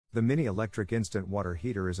The mini electric instant water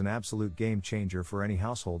heater is an absolute game changer for any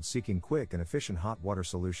household seeking quick and efficient hot water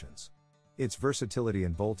solutions. Its versatility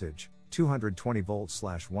in voltage, 220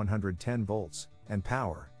 volts/110 volts, and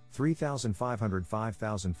power,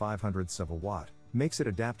 3,500-5,500ths of a watt, makes it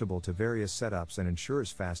adaptable to various setups and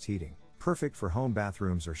ensures fast heating, perfect for home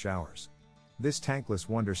bathrooms or showers. This tankless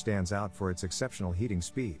wonder stands out for its exceptional heating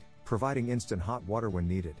speed, providing instant hot water when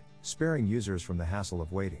needed, sparing users from the hassle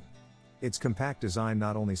of waiting. Its compact design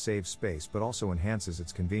not only saves space but also enhances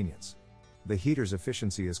its convenience. The heater's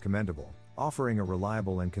efficiency is commendable, offering a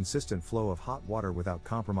reliable and consistent flow of hot water without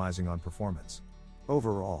compromising on performance.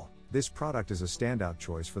 Overall, this product is a standout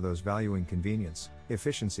choice for those valuing convenience,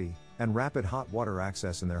 efficiency, and rapid hot water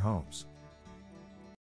access in their homes.